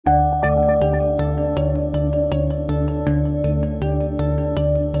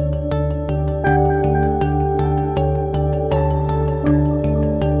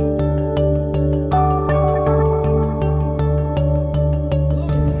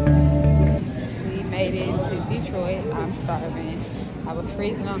I was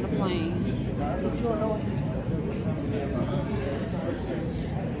freezing on the plane.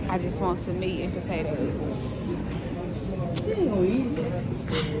 I just want some meat and potatoes.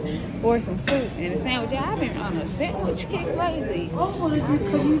 Or some soup and a sandwich. I've been on a sandwich kick lately. Oh,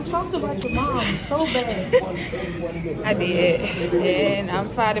 you talked about your mom so bad. I did. And I'm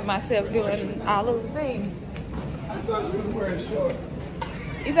proud of myself doing all of the things. I thought you were wearing shorts.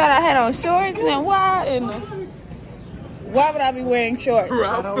 You thought I had on shorts? And why would I be wearing shorts?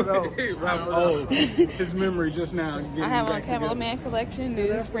 I don't know. Oh, his memory just now. I have on Tamala Man collection,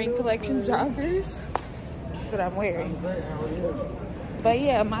 new spring collection joggers. That's what I'm wearing. But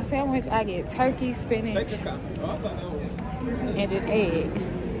yeah, my sandwich, I get turkey, spinach, and an egg.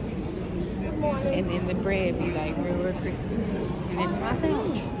 And then the bread be like real crispy. And then my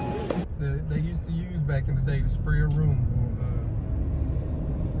sandwich. They used to use back in the day to spray a room.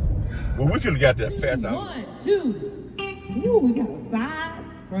 Well, we could have got that fast out. 1, 2. Ooh, we got a side.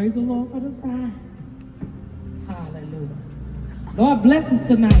 Praise the Lord for the side. Hallelujah. Lord bless us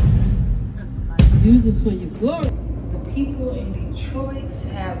tonight. Use us for your glory. The people in Detroit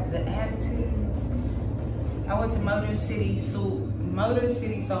have the attitudes. I went to Motor City Soul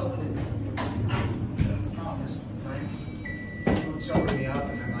Food.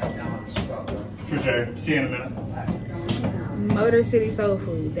 For sure. See you in a minute. Motor City Soul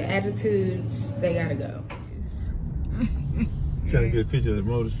Food. The attitudes, they gotta go. Trying to get a picture of the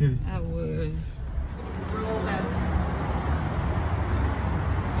Motor City? I was.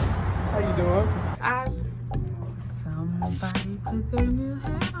 How you doing? Somebody put their new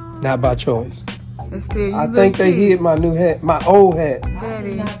hat on. Not by choice. I think they hid my new hat, my old hat.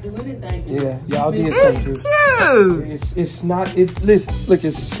 Daddy. Yeah, y'all did It's something. cute. It's not. Listen, look,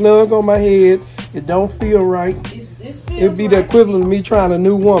 it's snug on my head. It don't feel right. It'd be the equivalent of me trying a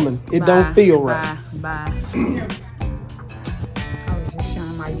new woman. It don't feel right. Bye. I was just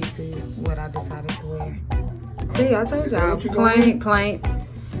showing my YouTube what I decided to wear. See, I told y'all, plain.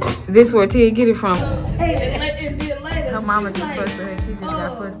 This where Tia get it from. Her mama just fussed her. She just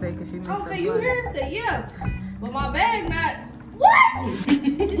got fussed there because she missed her Okay, you flight. hear her say, yeah, but my bag not. What? She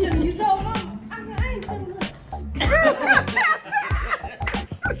told me, you told mama. I said, I ain't telling her.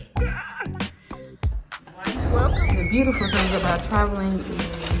 The beautiful thing about traveling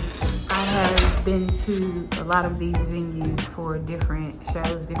is I have been to a lot of these venues for different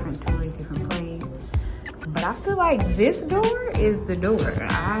shows, different tours, different plays. But I feel like this door is the door.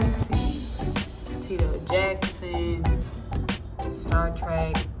 I see Tito Jackson, Star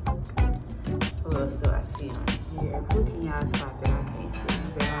Trek. Who else do I see on here? Who can y'all spot that I can't see?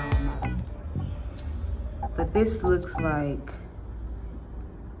 That I don't know. But this looks like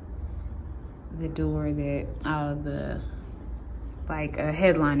the door that all the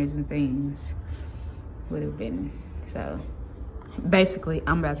headliners and things would have been. So basically,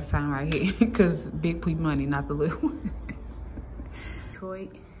 I'm about to sign right here because big P money, not the little one.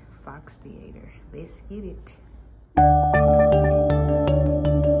 Detroit Fox Theater. Let's get it.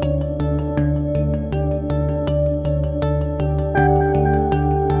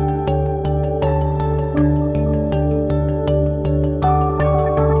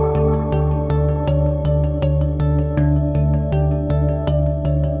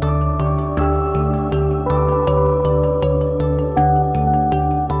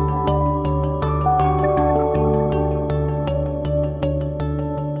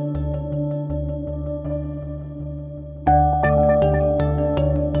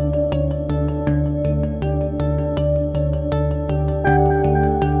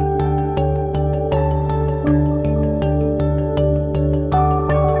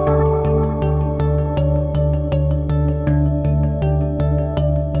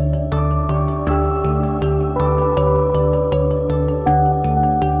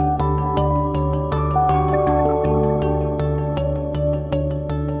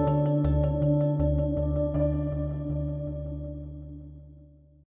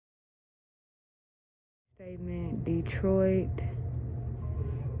 Statement, Detroit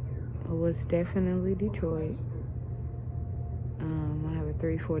was definitely Detroit. I have a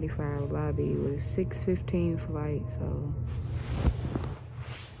 3:45 lobby with a 6:15 flight, so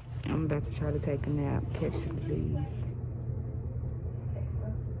I'm about to try to take a nap, catch some Z's.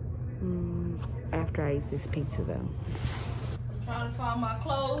 After I eat this pizza though. Trying to find my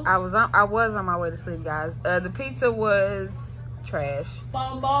clothes. I was on my way to sleep, guys. The pizza was trash.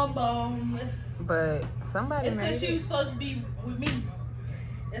 Bomb. But somebody It's because made she it. was supposed to be with me.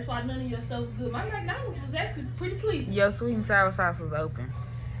 That's why none of your stuff was good. My McDonald's was actually pretty pleasing. Your sweet and sour sauce was open.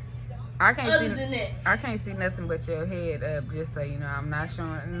 I can't Other than that. I can't see nothing but your head up, just so you know. I'm not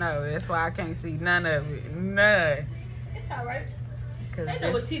showing. No, that's why I can't see none of it. None. It's all right. Cause They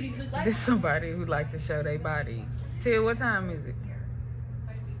know what titties look like. There's somebody who like to show their body. Till, what time is it?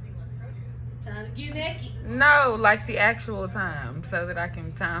 Time to get naked. No, like the actual time, so that I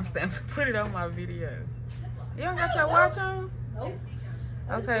can timestamp and put it on my video. You don't got your watch on? Nope.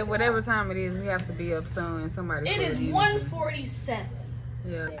 Okay, whatever time it is, we have to be up soon. And somebody. It is 1:47.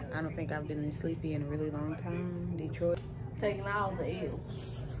 Yeah. I don't think I've been this sleepy in a really long time. Detroit. Taking all the L's.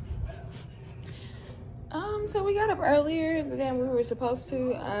 So we got up earlier than we were supposed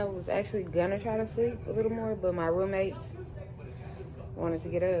to. I was actually gonna try to sleep a little more, but my roommates wanted to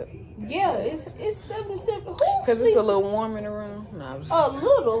get up. Yeah, it's 7:7. Cause it's a little warm in the room. No, I was A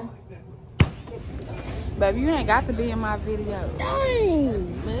little. Baby, you ain't got to be in my video.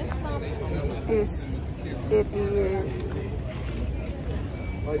 Dang, man. It is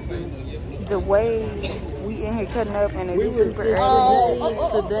the way we in here cutting up and it's super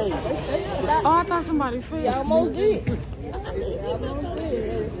early today. Stay up. Oh, I thought somebody fell. Y'all almost did. Y'all almost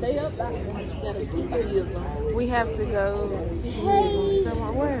did. Stay up. Gotta keep the heels on. We have to go. Hey.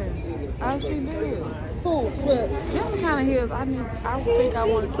 Somewhere. Where? Oh, she did. Who? What? Them kind of heels I think I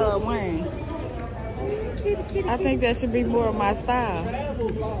want to start wearing. I think that should be more of my style.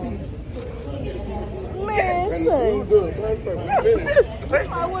 Man, say. I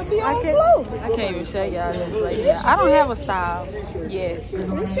would be on the floor. I can't even show y'all this. Like, yeah, I don't have a style yet. It's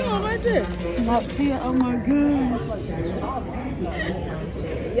showing right there. Oh my gosh.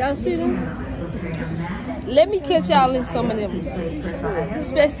 Y'all see them? Let me catch y'all in some of them.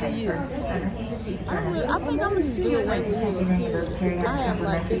 Especially you. I think I'm gonna just do away with heels. Period. I have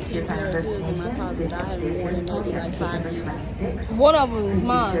like 15 pair of heels in my closet. I haven't worn in maybe like 5 years. One of them is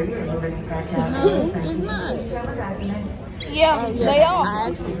mine. No, it's not. Yeah, they are. I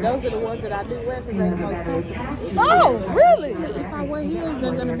actually, those are the ones that I do wear because they're the most comfortable. Oh, really? If I wear heels,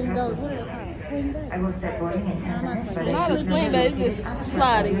 they're gonna be those. What are they called? Sling back. Not a sling bag, it's just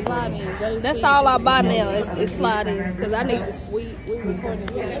sliding. That's all I buy now. It's sliding because I need to. We recording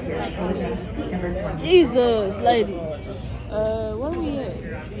Jesus, lady. Where we at?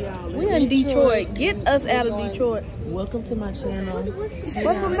 We in Detroit. Get us out of Detroit. Welcome to my channel.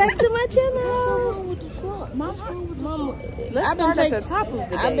 Welcome back to my channel. Mama,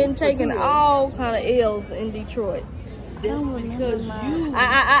 I've been taking all kind of L's in Detroit. That's because you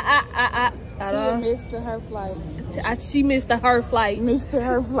Tia missed her flight. She missed her flight. Missed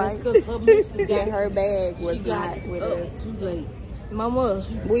her flight. because her mister got Her bag was not with us. too late. Mama,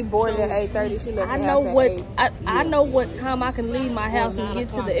 We boarded at 8:30. She left I the know house what at 8. I know what time I can leave my house and get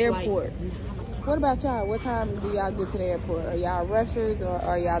to the airport. What about y'all? What time do y'all get to the airport? Are y'all rushers or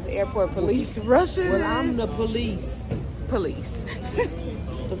are y'all the airport police? Rushers? Well, I'm the police police.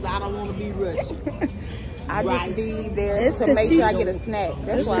 because I don't want to be rushed. I just be there It's to 'cause make she- sure I get a snack.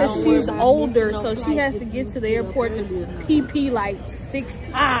 That's It's why I because don't worry she's about older, so she has to get to the airport to pee like 6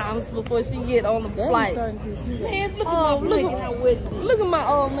 times before she get on the That is flight. starting to too. Man, look Oh, at my look leg at- how wet it is. Look at my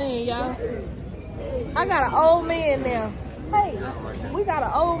old man, y'all. I got an old man now. Hey, we got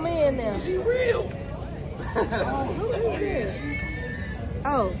an old man now. She real.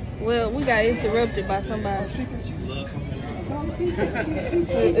 Oh, well, we got interrupted by somebody.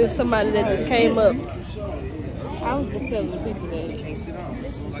 If somebody that just came up. I was just telling the people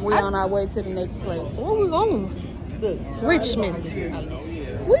that we're on our way to the next place. Where we going? Richmond.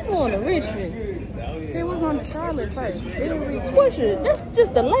 We going to Richmond. It was on the Charlotte first. What's it? That's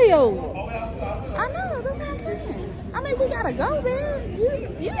just a layover. I know, that's what I'm saying. I mean, we gotta go there.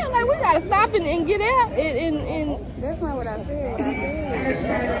 You act like we gotta stop and get out and That's not what I said. What I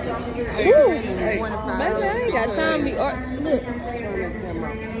said Ooh. was 1 to 5. Baby, I ain't got time to be look.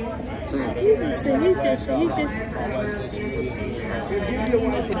 He just Give your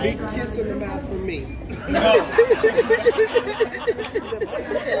wife a big kiss in the mouth from me.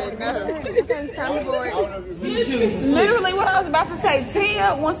 Literally what I was about to say.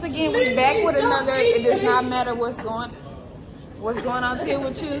 Tia, once again, we back with another. It does not matter what's going on. Tia,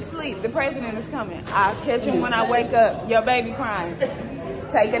 with you asleep. The president is coming. I'll catch him when I wake up. Your baby crying.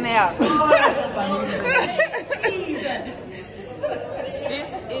 Take a nap.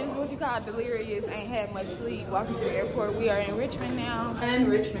 This is what you call delirious. Ain't had much sleep. Walking to the airport. We are in Richmond now. And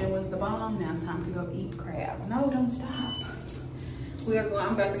Richmond was the bomb. Now it's time to go eat crab. No, don't stop.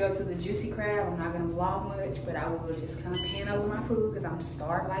 I'm about to go to the Juicy Crab. I'm not gonna vlog much, but I will just kind of pan over my food because I'm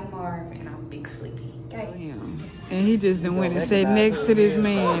starved like Marv and I'm big sleepy. Okay. And he just went and sat next to this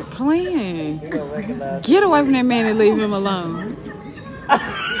man playing. Get away from that man and leave him alone.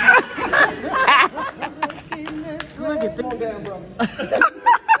 Look at that.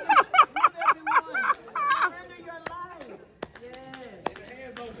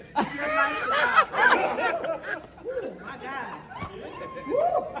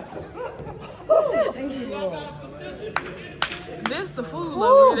 Lord. This the food Ooh,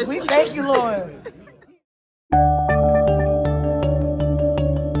 over here. we thank you, Lord.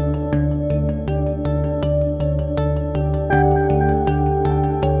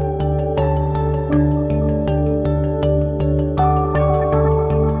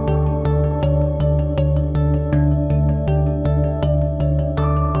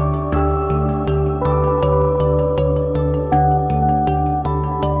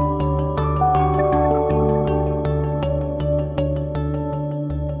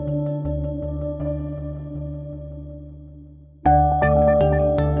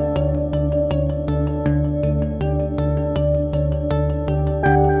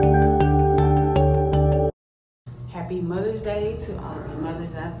 Happy Mother's Day to all of the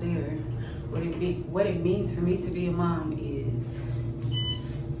mothers out there. What it means for me to be a mom is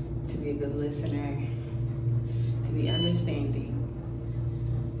to be a good listener, to be understanding,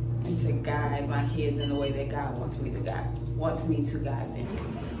 and to guide my kids in the way that God wants me to guide them.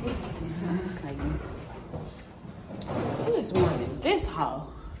 This morning, this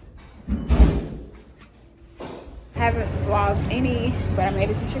haul. Haven't vlogged any, but I made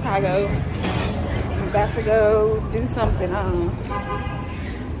it to Chicago. I'm about to go do something.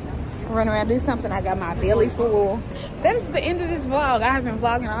 Run around, do something. I got my belly full. That is the end of this vlog. I have been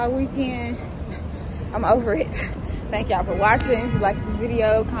vlogging all weekend. I'm over it. Thank y'all for watching. If you like this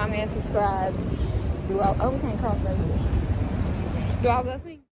video, comment, subscribe. We can't cross right here. Do all those things.